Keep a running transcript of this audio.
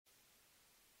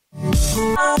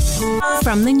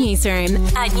From the newsroom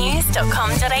at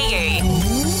news.com.au.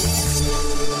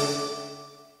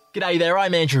 G'day there,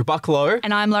 I'm Andrew Bucklow.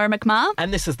 And I'm Laura McMahon.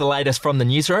 And this is the latest from the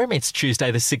newsroom. It's Tuesday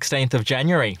the 16th of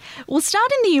January. We'll start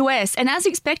in the US, and as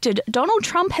expected, Donald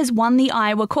Trump has won the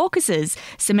Iowa caucuses,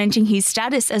 cementing his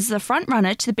status as the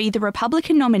frontrunner to be the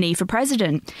Republican nominee for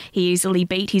president. He easily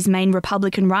beat his main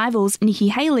Republican rivals, Nikki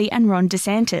Haley and Ron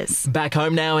DeSantis. Back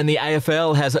home now, and the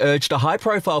AFL has urged a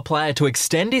high-profile player to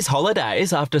extend his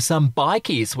holidays after some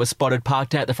bikies were spotted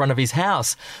parked out the front of his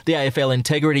house. The AFL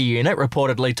Integrity Unit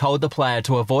reportedly told the player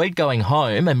to avoid going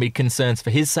home amid concerns for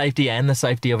his safety and the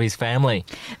safety of his family.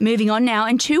 Moving on now,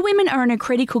 and two women are in a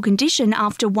critical condition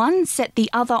after one set the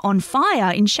other on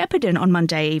fire in Shepparton on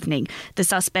Monday evening. The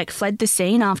suspect fled the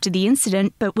scene after the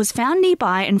incident but was found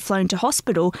nearby and flown to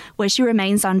hospital, where she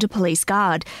remains under police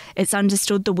guard. It's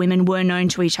understood the women were known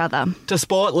to each other. To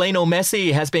sport, Lionel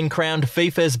Messi has been crowned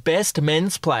FIFA's best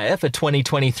men's player for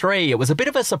 2023. It was a bit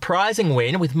of a surprising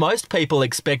win, with most people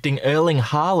expecting Erling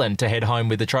Haaland to head home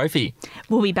with the trophy.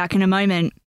 We'll be back in a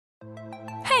moment.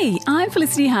 Hey, I'm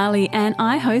Felicity Harley and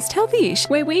I host Healthyish,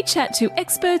 where we chat to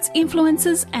experts,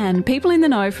 influencers and people in the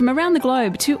know from around the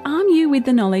globe to arm you with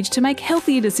the knowledge to make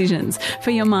healthier decisions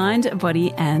for your mind,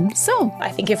 body and soul. I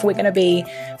think if we're going to be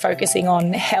focusing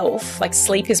on health, like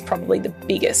sleep is probably the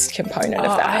biggest component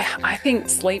of that. I think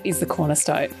sleep is the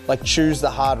cornerstone. Like, choose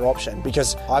the harder option,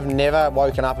 because I've never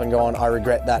woken up and gone, I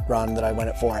regret that run that I went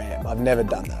at 4 a.m. I've never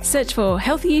done that. Search for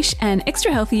Healthyish and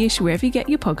Extra Healthyish wherever you get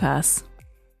your podcasts.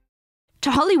 To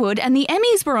Hollywood, and the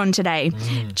Emmys were on today.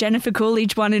 Jennifer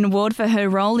Coolidge won an award for her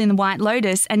role in White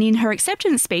Lotus, and in her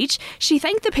acceptance speech, she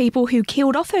thanked the people who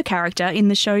killed off her character in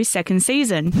the show's second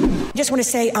season. I just want to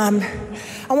say, I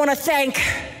want to thank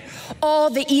all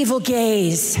the evil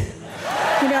gays,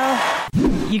 you know.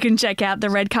 You can check out the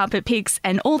red carpet pics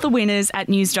and all the winners at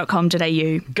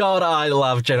news.com.au. God, I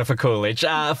love Jennifer Coolidge.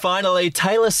 Finally,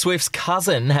 Taylor Swift's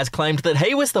cousin has claimed that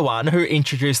he was the one who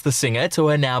introduced the singer to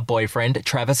her now boyfriend,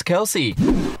 Travis Kelce.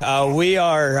 We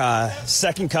are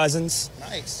second cousins.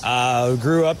 Nice.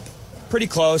 Grew up pretty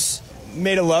close.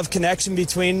 Made a love connection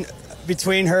between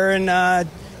her and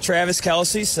Travis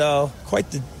Kelce. So quite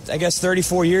the,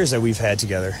 34 years that we've had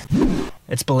together.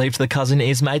 It's believed the cousin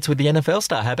is mates with the NFL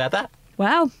star. How about that?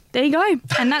 Wow, there you go.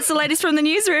 And that's the latest from the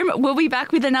newsroom. We'll be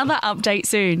back with another update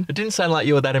soon. It didn't sound like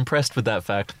you were that impressed with that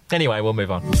fact. Anyway, we'll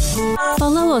move on.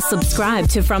 Follow or subscribe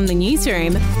to From the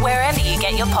Newsroom wherever you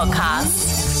get your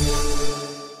podcasts.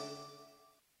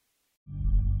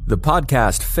 The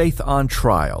podcast Faith on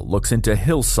Trial looks into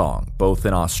Hillsong, both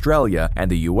in Australia and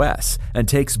the US, and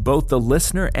takes both the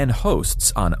listener and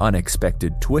hosts on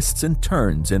unexpected twists and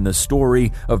turns in the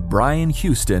story of Brian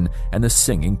Houston and the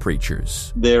Singing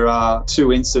Preachers. There are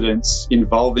two incidents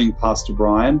involving Pastor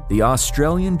Brian. The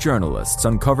Australian journalists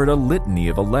uncovered a litany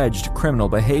of alleged criminal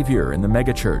behavior in the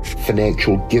megachurch.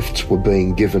 Financial gifts were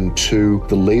being given to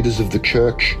the leaders of the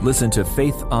church. Listen to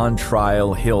Faith on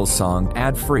Trial Hillsong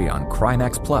ad-free on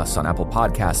Crimex Plus on Apple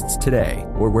Podcasts today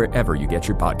or wherever you get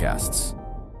your podcasts.